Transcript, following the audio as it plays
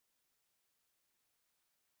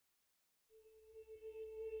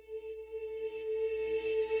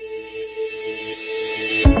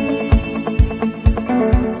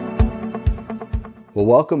Well,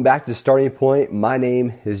 welcome back to Starting Point. My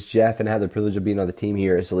name is Jeff, and I have the privilege of being on the team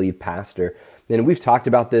here as the lead pastor. And we've talked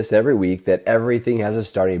about this every week, that everything has a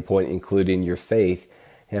starting point, including your faith.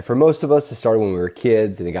 And for most of us, it started when we were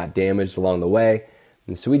kids, and it got damaged along the way.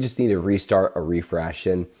 And so we just need to restart, a refresh.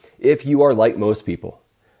 And if you are like most people,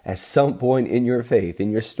 at some point in your faith, in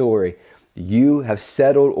your story, you have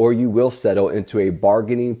settled or you will settle into a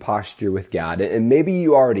bargaining posture with God. And maybe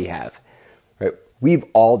you already have. Right? We've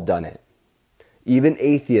all done it. Even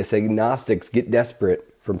atheists, agnostics get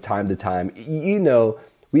desperate from time to time. You know,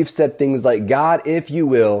 we've said things like, God, if you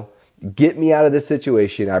will, get me out of this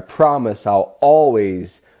situation, I promise I'll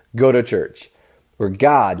always go to church. Or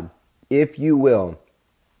God, if you will,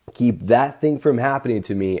 keep that thing from happening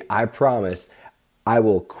to me, I promise I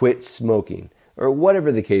will quit smoking. Or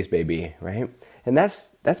whatever the case may be, right? And that's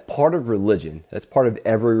part of religion. That's part of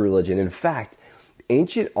every religion. In fact,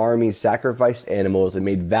 ancient armies sacrificed animals and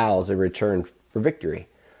made vows in return for victory.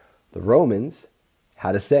 The Romans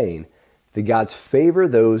had a saying, the gods favor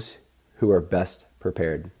those who are best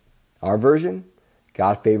prepared. Our version,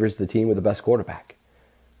 God favors the team with the best quarterback.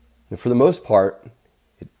 And for the most part,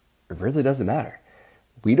 it really doesn't matter.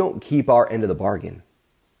 We don't keep our end of the bargain.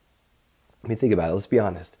 I mean, think about it. Let's be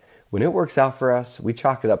honest. When it works out for us, we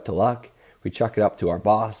chalk it up to luck. We chalk it up to our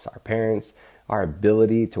boss, our parents, our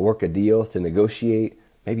ability to work a deal, to negotiate,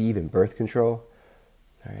 maybe even birth control.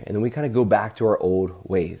 All right, and then we kind of go back to our old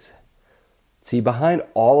ways. See, behind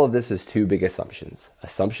all of this is two big assumptions.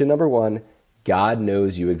 Assumption number one, God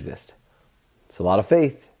knows you exist. It's a lot of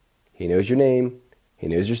faith. He knows your name. He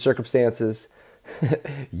knows your circumstances.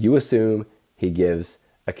 You assume he gives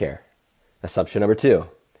a care. Assumption number two,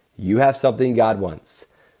 you have something God wants.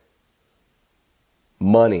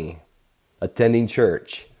 Money, attending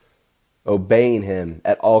church, obeying him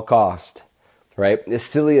at all cost, right? As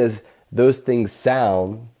silly as those things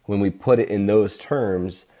sound, when we put it in those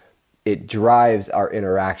terms, it drives our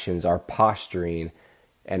interactions, our posturing,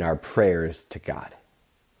 and our prayers to God.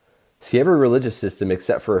 See, every religious system,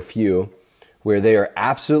 except for a few, where they are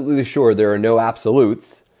absolutely sure there are no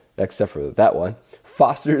absolutes, except for that one,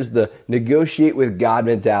 fosters the negotiate with God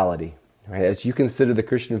mentality. Right? As you consider the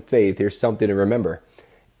Christian faith, here's something to remember.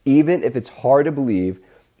 Even if it's hard to believe,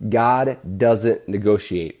 God doesn't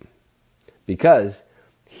negotiate. Because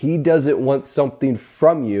he doesn't want something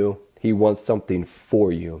from you, he wants something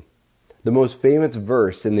for you. The most famous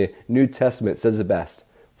verse in the New Testament says it best.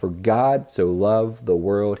 For God so loved the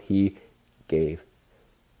world, he gave.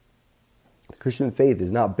 The Christian faith is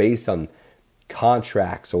not based on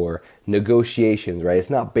contracts or negotiations, right? It's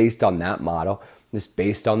not based on that model. It's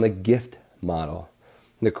based on the gift model.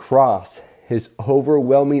 The cross is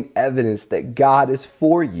overwhelming evidence that God is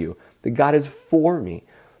for you, that God is for me.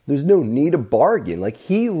 There's no need to bargain. Like,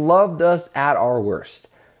 he loved us at our worst.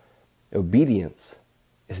 Obedience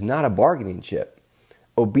is not a bargaining chip.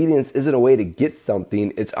 Obedience isn't a way to get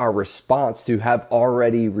something. It's our response to have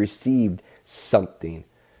already received something.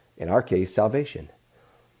 In our case, salvation.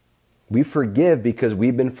 We forgive because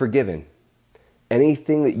we've been forgiven.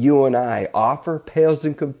 Anything that you and I offer pales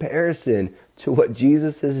in comparison to what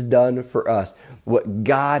Jesus has done for us, what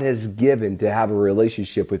God has given to have a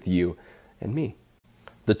relationship with you and me.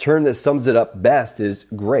 The term that sums it up best is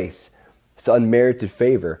grace. It's unmerited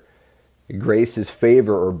favor. Grace is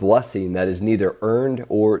favor or blessing that is neither earned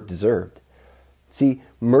or deserved. See,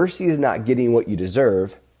 mercy is not getting what you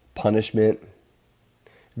deserve, punishment.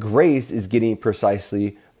 Grace is getting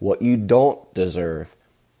precisely what you don't deserve,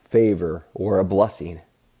 favor or a blessing.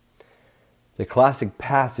 The classic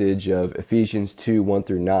passage of Ephesians 2, 1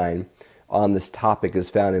 through 9 on this topic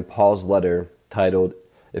is found in Paul's letter titled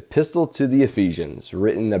Epistle to the Ephesians,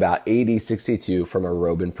 written about AD 62 from a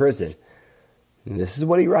Roman prison. And this is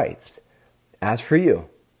what he writes. As for you,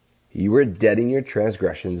 you were dead in your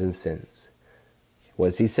transgressions and sins. What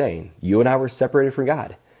is he saying? You and I were separated from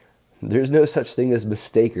God. There's no such thing as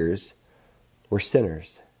mistakers or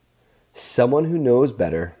sinners. Someone who knows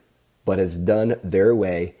better, but has done their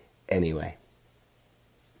way anyway.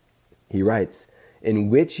 He writes, in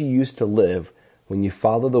which you used to live when you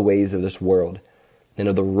follow the ways of this world, and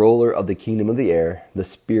of the ruler of the kingdom of the air, the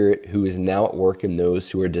Spirit who is now at work in those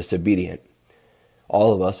who are disobedient.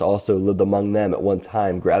 All of us also lived among them at one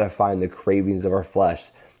time, gratifying the cravings of our flesh,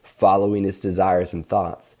 following its desires and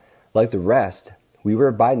thoughts. Like the rest, we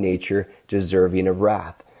were by nature deserving of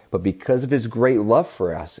wrath. But because of his great love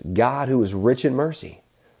for us, God, who is rich in mercy.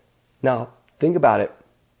 Now, think about it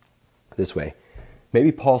this way.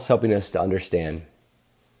 Maybe Paul's helping us to understand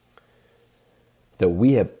that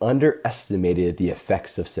we have underestimated the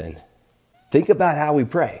effects of sin. Think about how we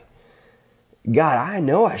pray. God, I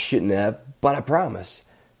know I shouldn't have, but I promise.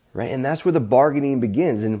 right? And that's where the bargaining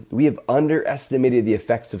begins. And we have underestimated the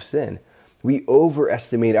effects of sin. We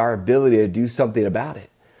overestimate our ability to do something about it.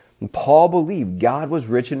 And Paul believed God was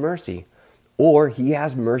rich in mercy, or he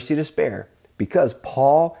has mercy to spare, because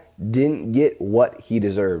Paul didn't get what he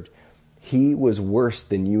deserved. He was worse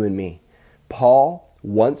than you and me. Paul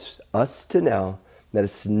wants us to know that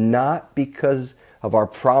it's not because of our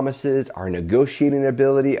promises, our negotiating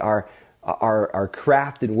ability, our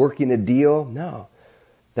craft in working a deal. No,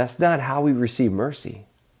 that's not how we receive mercy.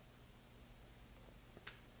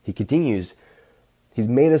 He continues, he's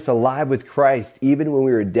made us alive with Christ even when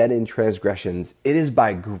we were dead in transgressions. It is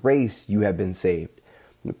by grace you have been saved.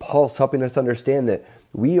 And Paul's helping us understand that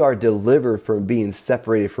we are delivered from being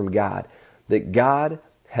separated from God, that God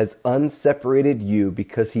has unseparated you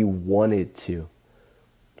because he wanted to.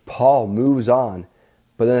 Paul moves on,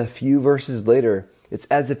 but then a few verses later, it's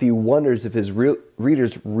as if he wonders if his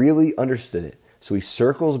readers really understood it. So he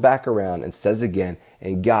circles back around and says again,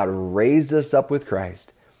 and God raised us up with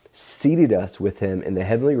Christ, seated us with him in the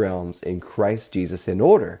heavenly realms in Christ Jesus, in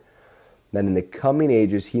order that in the coming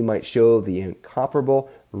ages he might show the incomparable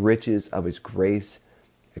riches of his grace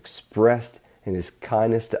expressed in his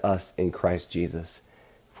kindness to us in Christ Jesus.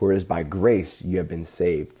 For it is by grace you have been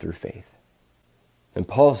saved through faith. And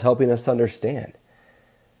Paul's helping us understand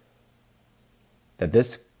that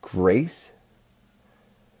this grace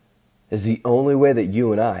is the only way that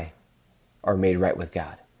you and I are made right with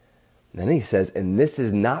God. And then he says, and this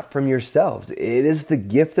is not from yourselves. It is the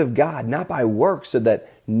gift of God, not by works, so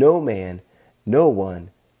that no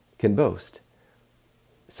one can boast.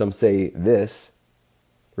 Some say this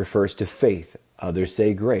refers to faith. Others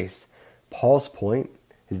say grace. Paul's point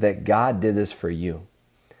is that God did this for you.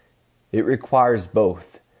 It requires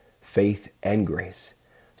both faith and grace.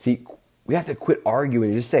 See, we have to quit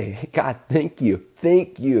arguing and just say, hey, God, thank you.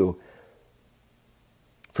 Thank you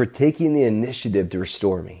for taking the initiative to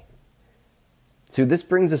restore me. So this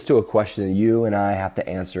brings us to a question that you and I have to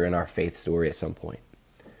answer in our faith story at some point.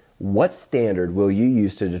 What standard will you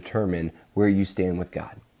use to determine where you stand with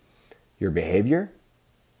God? Your behavior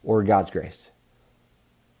or God's grace?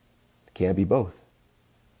 It can't be both.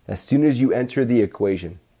 As soon as you enter the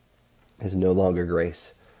equation, it's no longer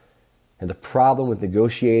grace. And the problem with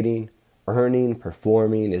negotiating, earning,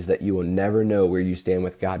 performing is that you will never know where you stand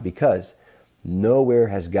with God, because nowhere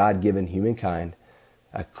has God given humankind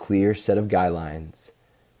a clear set of guidelines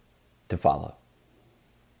to follow.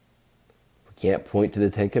 We can't point to the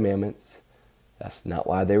Ten Commandments. That's not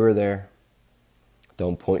why they were there.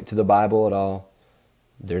 Don't point to the Bible at all.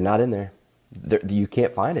 They're not in there. You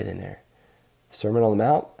can't find it in there. Sermon on the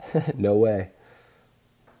Mount? No way.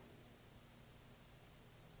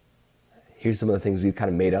 Here's some of the things we've kind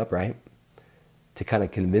of made up, right? To kind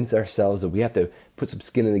of convince ourselves that we have to put some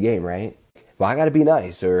skin in the game, right? Well, I got to be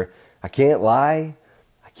nice, or I can't lie.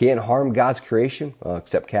 I can't harm God's creation. Well,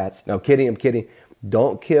 except cats. No, I'm kidding.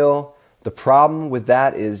 Don't kill. The problem with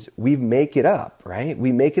that is we make it up, right?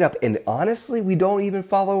 We make it up. And honestly, we don't even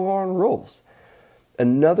follow our own rules.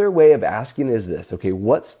 Another way of asking is this, okay,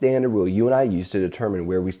 what standard will you and I use to determine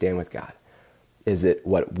where we stand with God? Is it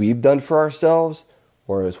what we've done for ourselves,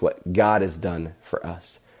 or is what God has done for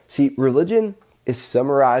us? See, religion is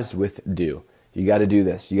summarized with do. You got to do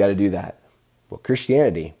this. You got to do that. Well,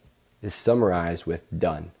 Christianity is summarized with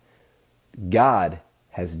done. God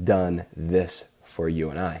has done this for you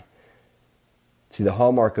and I. See, the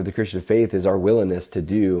hallmark of the Christian faith is our willingness to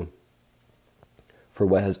do for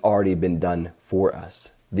what has already been done for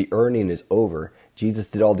us. The earning is over. Jesus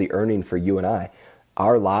did all the earning for you and I.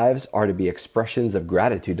 Our lives are to be expressions of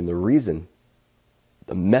gratitude. And the reason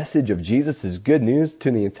the message of Jesus is good news to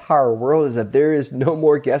the entire world is that there is no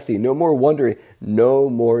more guessing, no more wondering, no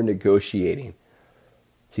more negotiating.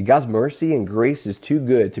 See, God's mercy and grace is too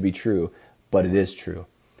good to be true, but it is true.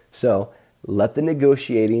 So let the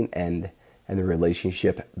negotiating end and the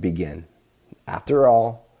relationship begin. After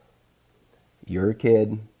all, your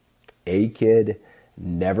kid, a kid,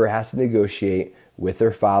 never has to negotiate with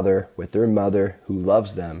their father, with their mother who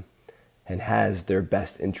loves them and has their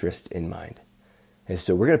best interest in mind. And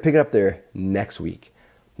so we're going to pick it up there next week.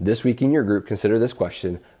 This week in your group, consider this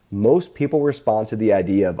question. Most people respond to the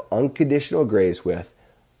idea of unconditional grace with,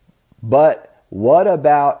 but what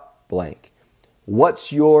about blank?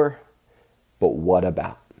 What's your, but what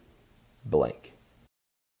about blank?